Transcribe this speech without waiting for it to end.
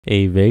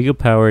A Vega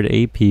powered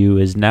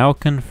APU is now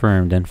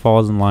confirmed and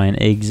falls in line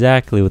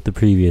exactly with the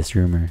previous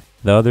rumor.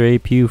 The other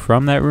APU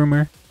from that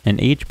rumor? An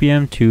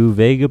HBM2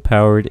 Vega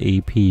powered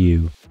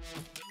APU.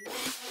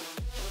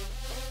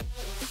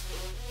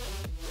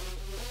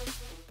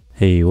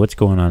 Hey, what's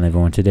going on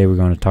everyone? Today we're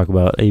going to talk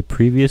about a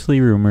previously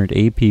rumored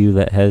APU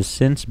that has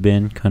since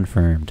been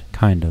confirmed.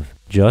 Kind of.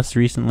 Just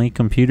recently,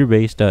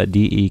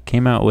 computerbase.de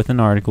came out with an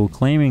article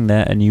claiming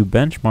that a new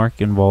benchmark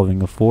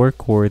involving a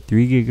 4-core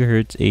 3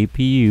 GHz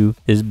APU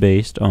is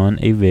based on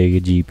a Vega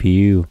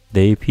GPU.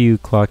 The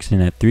APU clocks in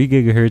at 3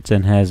 GHz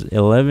and has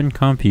 11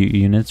 compute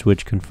units,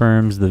 which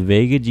confirms the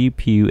Vega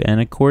GPU,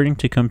 and according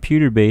to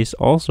Computerbase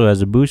also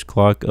has a boost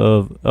clock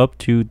of up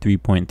to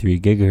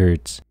 3.3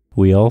 GHz.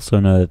 We also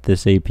know that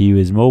this APU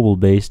is mobile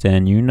based,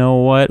 and you know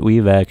what?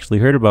 We've actually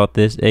heard about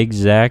this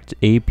exact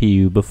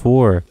APU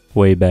before.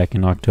 Way back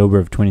in October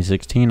of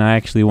 2016, I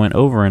actually went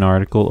over an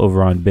article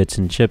over on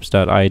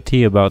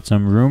bitsandchips.it about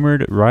some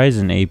rumored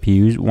Ryzen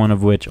APUs, one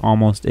of which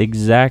almost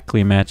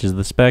exactly matches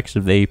the specs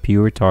of the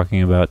APU we're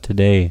talking about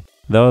today.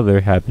 The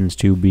other happens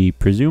to be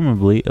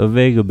presumably a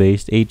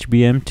Vega-based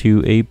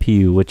HBM2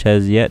 APU, which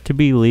has yet to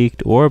be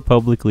leaked or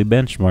publicly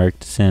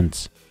benchmarked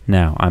since.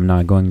 Now, I'm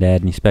not going to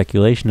add any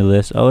speculation to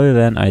this other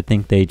than I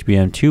think the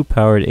HBM2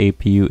 powered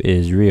APU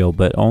is real,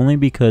 but only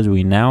because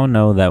we now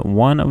know that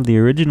one of the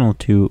original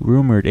two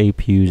rumored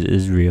APUs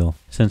is real.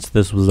 Since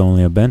this was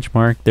only a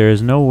benchmark, there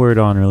is no word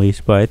on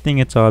release, but I think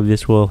it's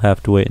obvious we'll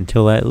have to wait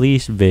until at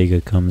least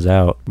Vega comes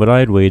out. But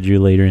I'd wager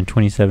later in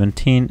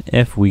 2017,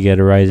 if we get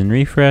a Ryzen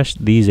refresh,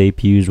 these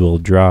APUs will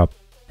drop.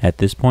 At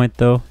this point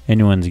though,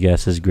 anyone's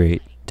guess is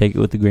great. Take it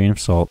with a grain of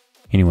salt.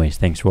 Anyways,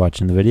 thanks for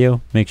watching the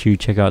video. Make sure you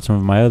check out some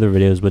of my other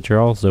videos which are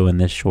also in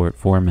this short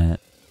format.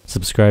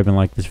 Subscribe and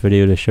like this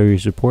video to show your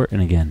support,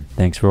 and again,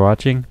 thanks for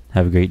watching.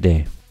 Have a great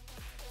day.